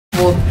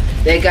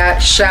They got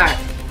shot.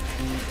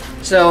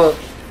 So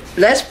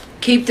let's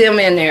keep them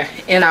in there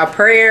in our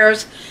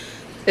prayers.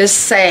 It's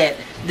sad.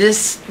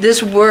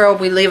 This world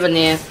we living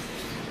in.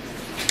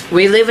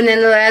 We living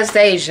in the last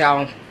days,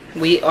 y'all.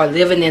 We are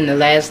living in the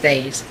last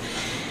days.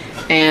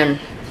 And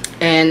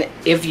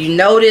if you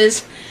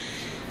notice,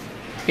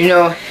 you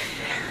know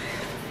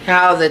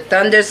how the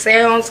thunder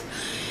sounds,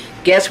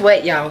 guess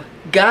what, y'all?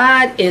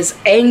 God is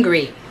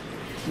angry.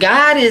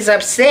 God is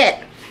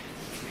upset.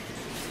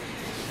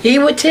 He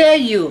would tell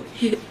you,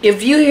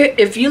 if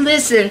you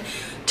listen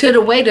to the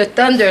way the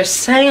thunder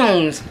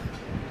sounds,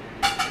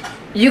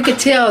 you could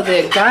tell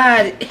that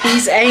God,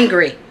 He's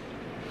angry.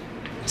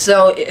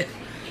 So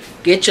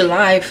get your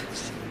lives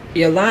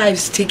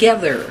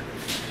together.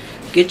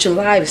 Get your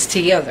lives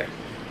together.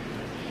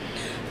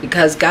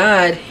 Because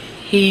God,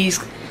 He's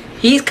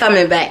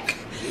coming back.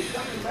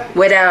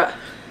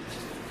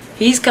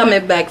 He's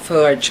coming back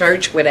for a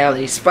church without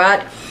a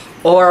spot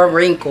or a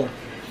wrinkle.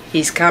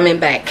 He's coming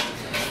back.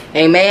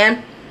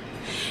 Amen.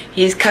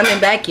 He's coming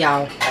back,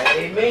 y'all.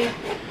 Amen.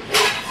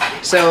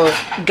 So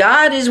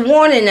God is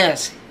warning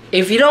us.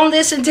 If you don't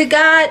listen to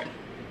God,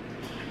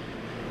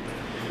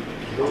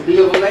 Don't be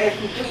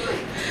everlasting too late.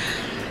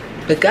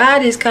 but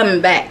God is coming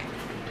back.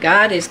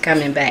 God is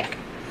coming back.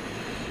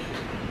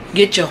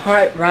 Get your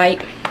heart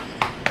right.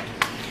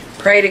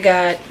 Pray to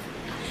God.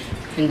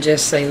 And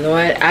just say,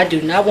 Lord, I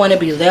do not want to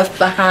be left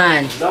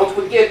behind. Don't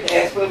forget to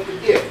ask for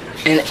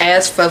forgiveness. And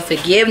ask for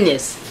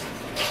forgiveness.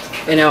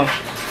 You know.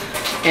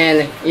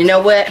 And you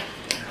know what?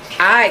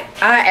 I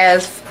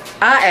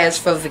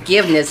ask for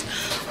forgiveness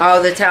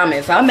all the time.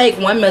 If I make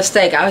one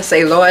mistake, I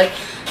say, Lord,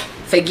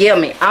 forgive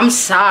me. I'm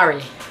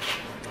sorry.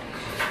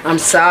 I'm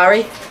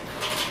sorry.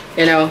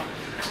 You know,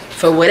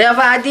 for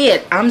whatever I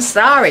did, I'm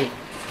sorry.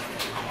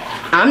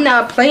 I'm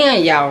not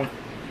playing, y'all.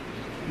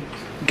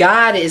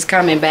 God is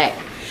coming back.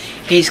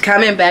 He's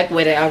coming back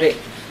without it.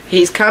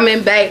 He's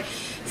coming back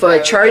for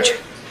a church.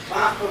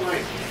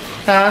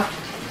 Huh?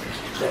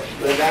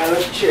 Without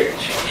a church.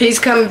 He's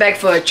coming back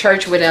for a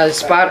church without a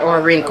spot or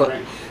a wrinkle.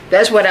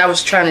 That's what I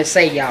was trying to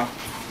say, y'all.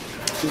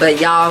 But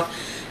y'all,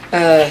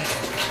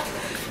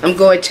 I'm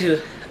going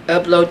to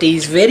upload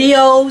these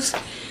videos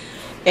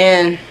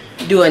and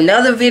do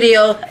another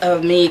video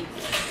of me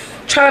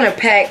trying to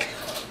pack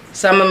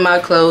some of my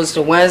clothes,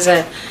 the ones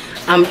that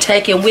I'm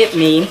taking with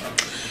me,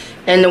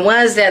 and the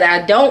ones that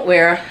I don't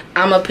wear,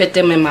 I'm gonna put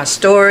them in my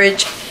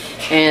storage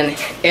and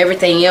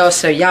everything else.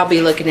 So y'all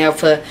be looking out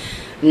for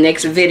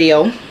next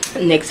video,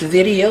 and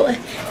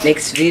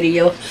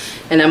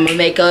I'm gonna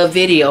make a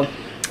video.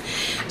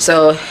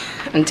 So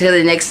until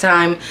the next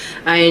time,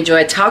 I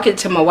enjoy talking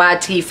to my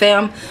YT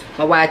fam,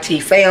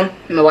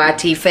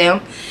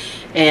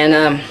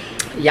 and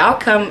y'all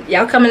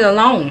coming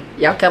along.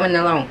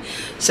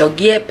 So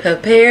get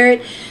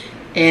prepared,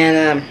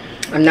 and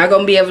I'm not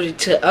gonna be able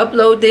to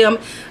upload them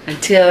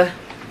until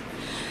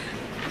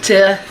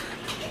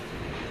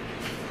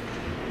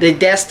the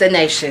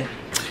destination.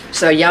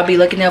 So y'all be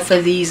looking out for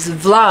these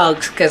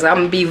vlogs, because I'm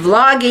gonna be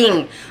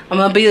vlogging.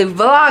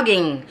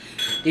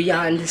 Do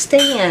y'all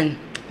understand?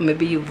 I'm gonna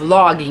be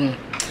vlogging.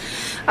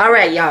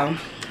 Alright, y'all.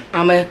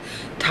 I'm gonna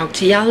talk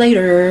to y'all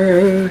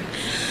later.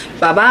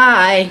 Bye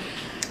bye.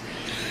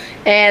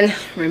 And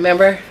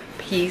remember,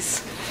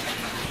 peace.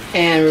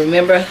 And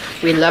remember,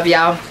 we love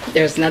y'all.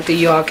 There's nothing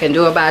y'all can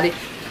do about it.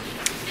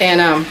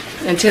 And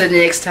until the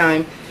next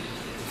time,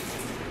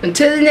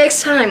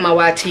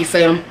 my YT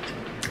fam,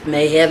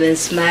 may heaven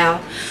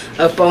smile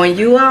upon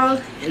you all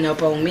and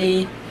upon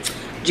me,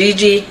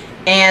 Gigi,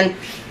 and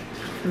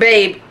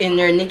Babe in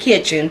there in the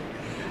kitchen.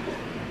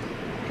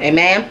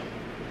 Amen.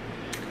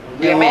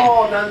 We Amen.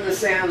 all know the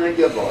sound of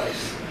your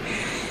voice.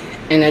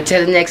 And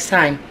until the next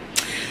time,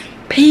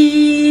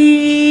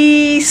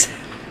 peace.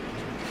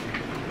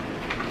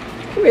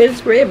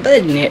 Where's the red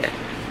button at?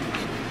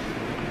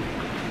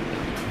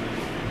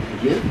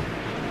 Yeah.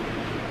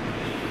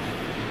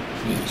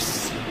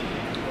 Peace.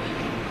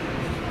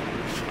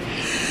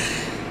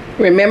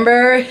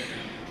 Remember,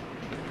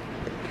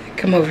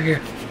 come over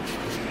here.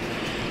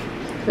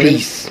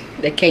 Peace.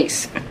 The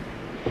case.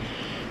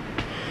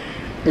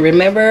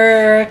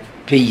 Remember,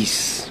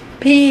 Peace.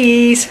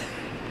 peace.